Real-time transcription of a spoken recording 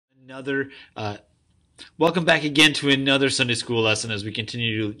another welcome back again to another Sunday school lesson as we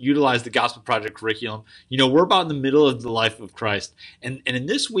continue to utilize the Gospel Project curriculum. We're about in the middle of the life of Christ, and in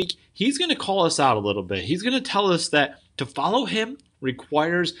this week he's going to call us out a little bit. He's going to tell us that to follow him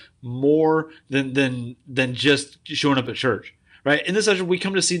requires more than just showing up at church, right? In this session we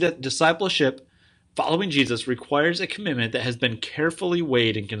come to see that discipleship, following Jesus, requires a commitment that has been carefully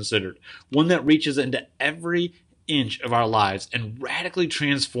weighed and considered, one that reaches into every inch of our lives and radically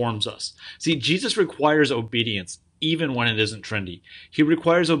transforms us. See, Jesus requires obedience even when it isn't trendy. He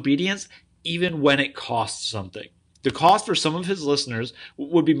requires obedience even when it costs something. The cost for some of his listeners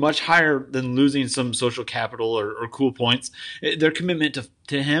would be much higher than losing some social capital or cool points. Their commitment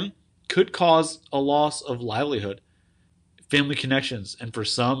to him could cause a loss of livelihood, family connections, and for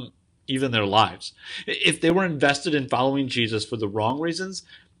some, even their lives. If they were invested in following Jesus for the wrong reasons,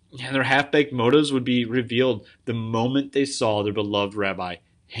 their half-baked motives would be revealed the moment they saw their beloved rabbi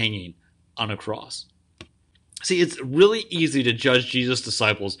hanging on a cross. See, it's really easy to judge Jesus'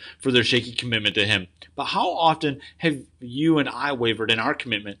 disciples for their shaky commitment to him. But how often have you and I wavered in our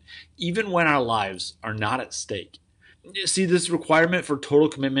commitment, even when our lives are not at stake? See, this requirement for total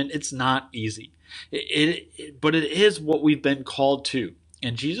commitment, it's not easy. But it is what we've been called to.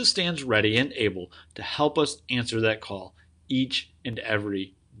 And Jesus stands ready and able to help us answer that call each and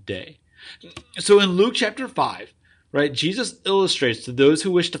every day. So in Luke chapter 5, right, Jesus illustrates to those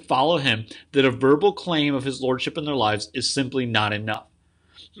who wish to follow him that a verbal claim of his lordship in their lives is simply not enough.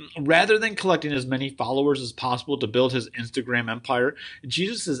 Rather than collecting as many followers as possible to build his Instagram empire,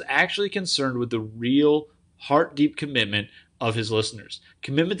 Jesus is actually concerned with the real heart-deep commitment of his listeners,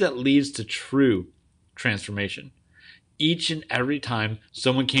 commitment that leads to true transformation. Each and every time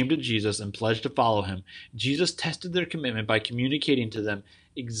someone came to Jesus and pledged to follow him, Jesus tested their commitment by communicating to them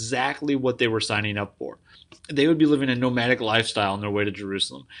exactly what they were signing up for. They would be living a nomadic lifestyle on their way to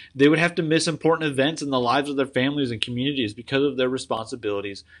Jerusalem. They would have to miss important events in the lives of their families and communities because of their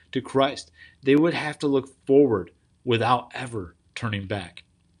responsibilities to Christ. They would have to look forward without ever turning back.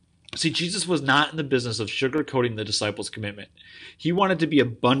 See, Jesus was not in the business of sugarcoating the disciples' commitment. He wanted to be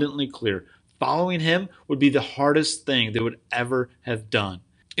abundantly clear. Following him would be the hardest thing they would ever have done.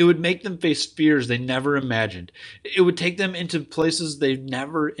 It would make them face fears they never imagined. It would take them into places they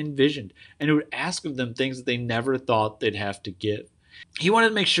never envisioned. And it would ask of them things that they never thought they'd have to give. He wanted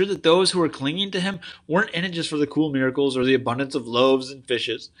to make sure that those who were clinging to him weren't in it just for the cool miracles or the abundance of loaves and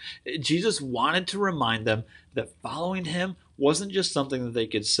fishes. Jesus wanted to remind them that following him wasn't just something that they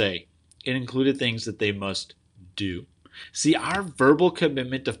could say. It included things that they must do. See, our verbal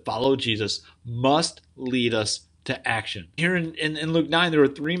commitment to follow Jesus must lead us to action. Here in Luke 9, there were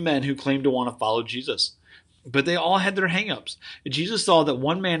 3 men who claimed to want to follow Jesus, but they all had their hang-ups. Jesus saw that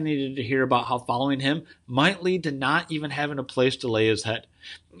one man needed to hear about how following him might lead to not even having a place to lay his head.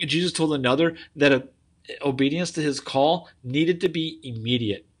 Jesus told another that obedience to his call needed to be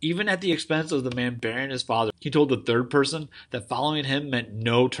immediate, even at the expense of the man burying his father. He told the third person that following him meant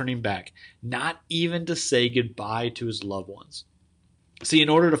no turning back, not even to say goodbye to his loved ones. See, in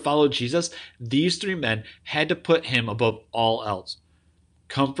order to follow Jesus, these 3 men had to put him above all else: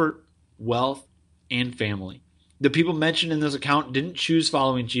 comfort, wealth, and family. The people mentioned in this account didn't choose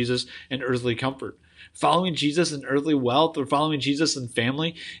following Jesus and earthly comfort. Following Jesus and earthly wealth, or following Jesus and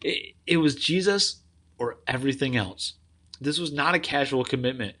family, it was Jesus or everything else. This was not a casual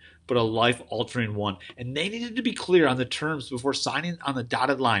commitment, but a life-altering one. And they needed to be clear on the terms before signing on the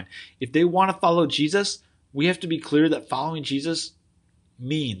dotted line. If they want to follow Jesus, we have to be clear that following Jesus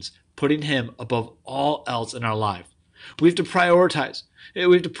means putting him above all else in our life. We have to prioritize.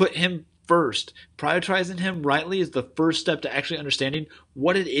 We have to put him first. Prioritizing him rightly is the first step to actually understanding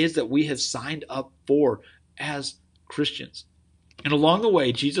what it is that we have signed up for as Christians. And along the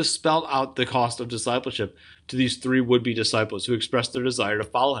way, Jesus spelled out the cost of discipleship to these 3 would-be disciples who expressed their desire to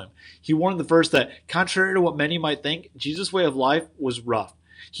follow him. He warned the first that, contrary to what many might think, Jesus' way of life was rough.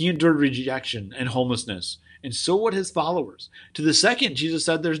 He endured rejection and homelessness, and so would his followers. To the second, Jesus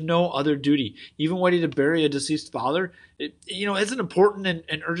said there's no other duty. Even waiting to bury a deceased father, it's an important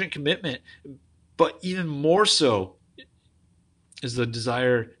and urgent commitment, but even more so is the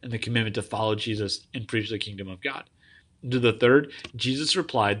desire and the commitment to follow Jesus and preach the kingdom of God. To the third, Jesus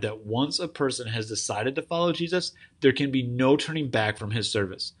replied that once a person has decided to follow Jesus, there can be no turning back from his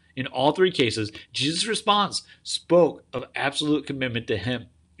service. In all 3 cases, Jesus' response spoke of absolute commitment to him.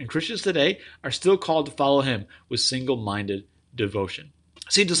 And Christians today are still called to follow him with single-minded devotion.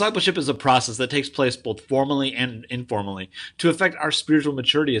 See, discipleship is a process that takes place both formally and informally to affect our spiritual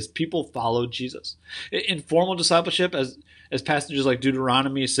maturity as people follow Jesus. Informal discipleship, as as passages like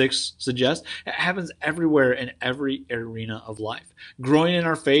Deuteronomy 6 suggest. It happens everywhere in every arena of life. Growing in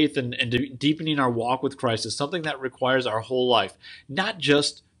our faith and deepening our walk with Christ is something that requires our whole life, not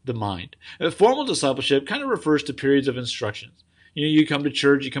just the mind. Formal discipleship kind of refers to periods of instructions. You come to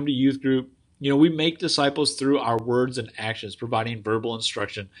church, you come to youth group. We make disciples through our words and actions, providing verbal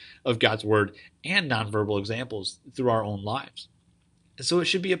instruction of God's word and nonverbal examples through our own lives. And so it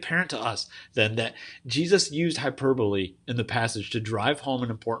should be apparent to us then that Jesus used hyperbole in the passage to drive home an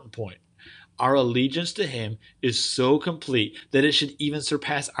important point. Our allegiance to him is so complete that it should even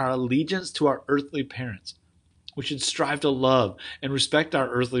surpass our allegiance to our earthly parents. We should strive to love and respect our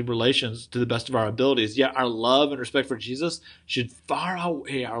earthly relations to the best of our abilities, yet our love and respect for Jesus should far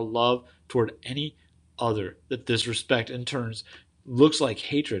outweigh our love toward any other, that this respect in turns looks like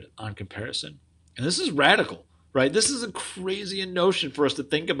hatred on comparison. And this is radical, right? This is a crazy notion for us to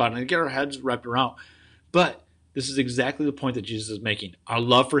think about and to get our heads wrapped around. But this is exactly the point that Jesus is making. Our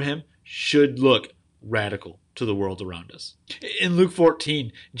love for him should look radical to the world around us. In Luke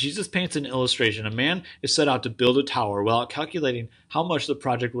 14, Jesus paints an illustration. A man is set out to build a tower without calculating how much the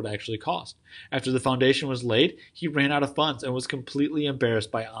project would actually cost. After the foundation was laid, he ran out of funds and was completely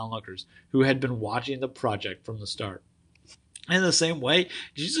embarrassed by onlookers who had been watching the project from the start. In the same way,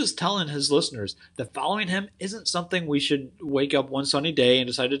 Jesus is telling his listeners that following him isn't something we should wake up one sunny day and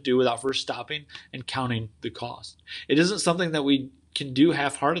decide to do without first stopping and counting the cost. It isn't something that we can do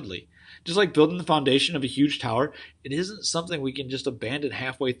half-heartedly. Just like building the foundation of a huge tower, it isn't something we can just abandon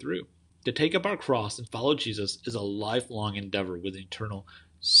halfway through. To take up our cross and follow Jesus is a lifelong endeavor with eternal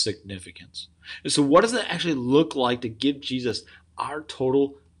significance. And so what does it actually look like to give Jesus our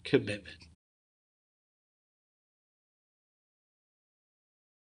total commitment?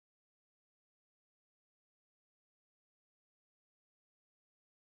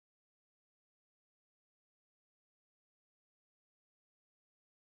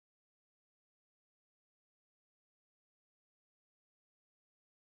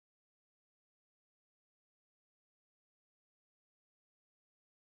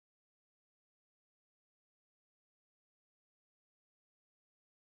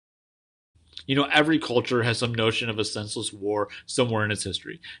 Every culture has some notion of a senseless war somewhere in its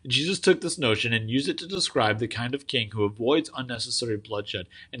history. Jesus took this notion and used it to describe the kind of king who avoids unnecessary bloodshed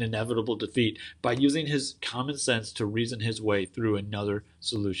and inevitable defeat by using his common sense to reason his way through another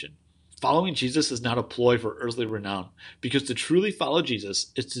solution. Following Jesus is not a ploy for earthly renown, because to truly follow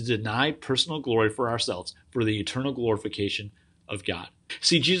Jesus is to deny personal glory for ourselves for the eternal glorification of God.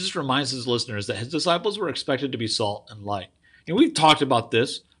 See, Jesus reminds his listeners that his disciples were expected to be salt and light. And we've talked about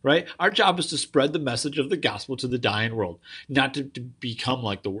this, right? Our job is to spread the message of the gospel to the dying world, not to become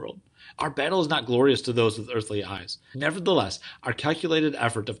like the world. Our battle is not glorious to those with earthly eyes. Nevertheless, our calculated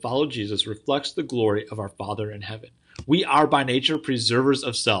effort to follow Jesus reflects the glory of our Father in heaven. We are by nature preservers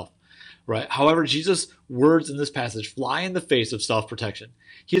of self, right? However, Jesus' words in this passage fly in the face of self-protection.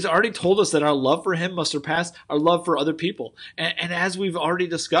 He has already told us that our love for him must surpass our love for other people. And as we've already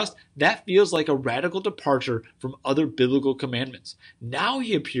discussed, that feels like a radical departure from other biblical commandments. Now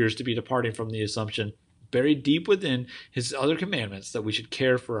he appears to be departing from the assumption buried deep within his other commandments that we should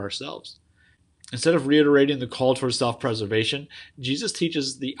care for ourselves. Instead of reiterating the call towards self-preservation, Jesus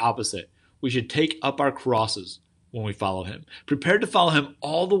teaches the opposite. We should take up our crosses when we follow him, prepared to follow him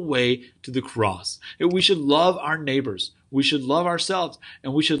all the way to the cross. We should love our neighbors. We should love ourselves,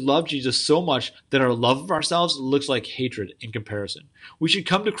 and we should love Jesus so much that our love of ourselves looks like hatred in comparison. We should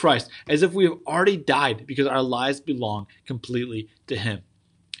come to Christ as if we have already died because our lives belong completely to him.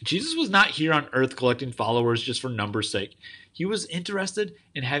 Jesus was not here on earth collecting followers just for numbers' sake. He was interested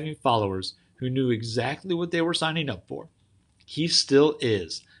in having followers who knew exactly what they were signing up for. He still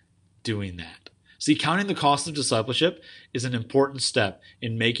is doing that. See, counting the cost of discipleship is an important step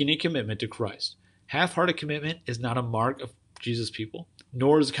in making a commitment to Christ. Half-hearted commitment is not a mark of Jesus' people,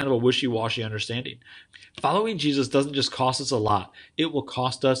 nor is it kind of a wishy-washy understanding. Following Jesus doesn't just cost us a lot, it will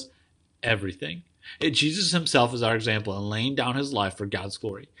cost us everything. Jesus himself is our example in laying down his life for God's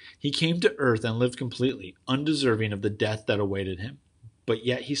glory. He came to earth and lived completely, undeserving of the death that awaited him. But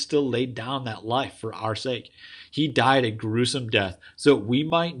yet he still laid down that life for our sake. He died a gruesome death so that we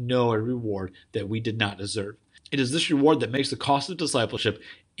might know a reward that we did not deserve. It is this reward that makes the cost of discipleship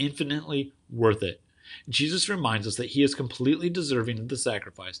infinitely worth it. Jesus reminds us that he is completely deserving of the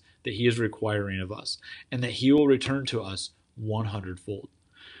sacrifice that he is requiring of us, and that he will return to us 100-fold.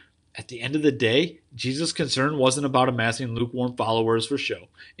 At the end of the day, Jesus' concern wasn't about amassing lukewarm followers for show.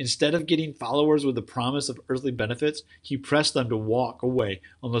 Instead of getting followers with the promise of earthly benefits, he pressed them to walk away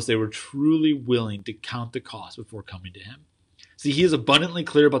unless they were truly willing to count the cost before coming to him. See, he is abundantly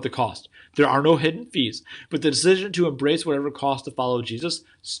clear about the cost. There are no hidden fees, but the decision to embrace whatever cost to follow Jesus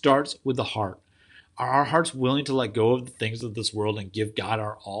starts with the heart. Are our hearts willing to let go of the things of this world and give God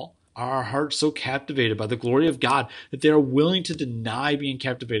our all? Are our hearts so captivated by the glory of God that they are willing to deny being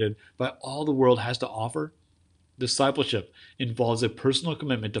captivated by all the world has to offer? Discipleship involves a personal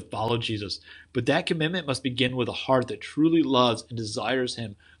commitment to follow Jesus, but that commitment must begin with a heart that truly loves and desires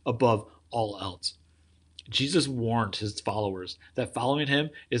him above all else. Jesus warned his followers that following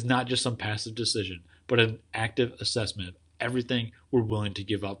him is not just some passive decision, but an active assessment of everything we're willing to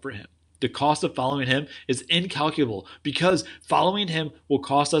give up for him. The cost of following him is incalculable because following him will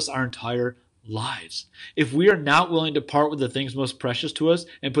cost us our entire lives. If we are not willing to part with the things most precious to us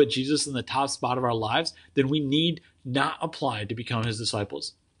and put Jesus in the top spot of our lives, then we need not apply to become his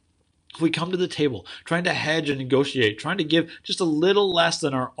disciples. If we come to the table trying to hedge and negotiate, trying to give just a little less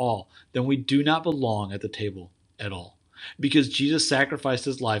than our all, then we do not belong at the table at all. Because Jesus sacrificed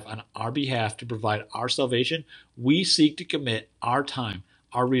his life on our behalf to provide our salvation, we seek to commit our time,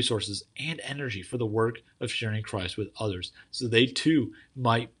 our resources, and energy for the work of sharing Christ with others so they too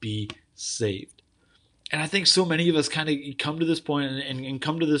might be saved. And I think so many of us kind of come to this point and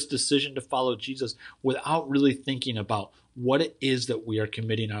come to this decision to follow Jesus without really thinking about what it is that we are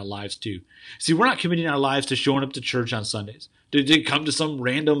committing our lives to. See, we're not committing our lives to showing up to church on Sundays, to come to some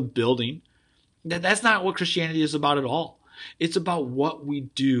random building. That's not what Christianity is about at all. It's about what we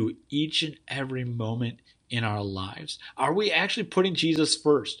do each and every moment in our lives. Are we actually putting Jesus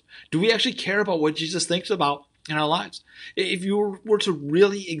first? Do we actually care about what Jesus thinks about in our lives? If you were to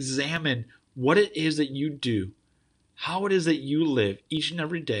really examine what it is that you do, how it is that you live each and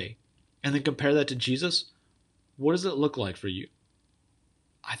every day, and then compare that to Jesus, what does it look like for you?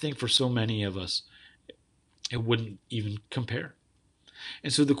 I think for so many of us, it wouldn't even compare.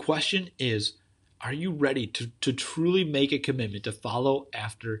 And so the question is, are you ready to truly make a commitment to follow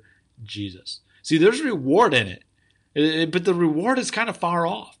after Jesus? See, there's reward in it, but the reward is kind of far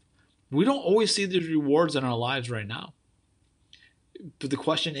off. We don't always see these rewards in our lives right now. But the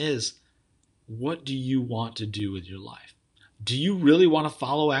question is, what do you want to do with your life? Do you really want to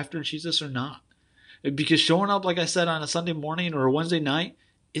follow after Jesus or not? Because showing up, like I said, on a Sunday morning or a Wednesday night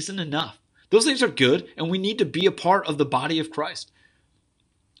isn't enough. Those things are good, and we need to be a part of the body of Christ.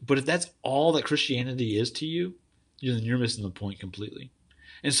 But if that's all that Christianity is to you, then you're missing the point completely.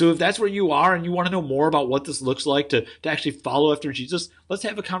 And so if that's where you are and you want to know more about what this looks like to actually follow after Jesus, let's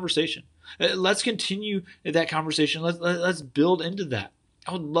have a conversation. Let's continue that conversation. Let's build into that.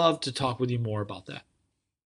 I would love to talk with you more about that.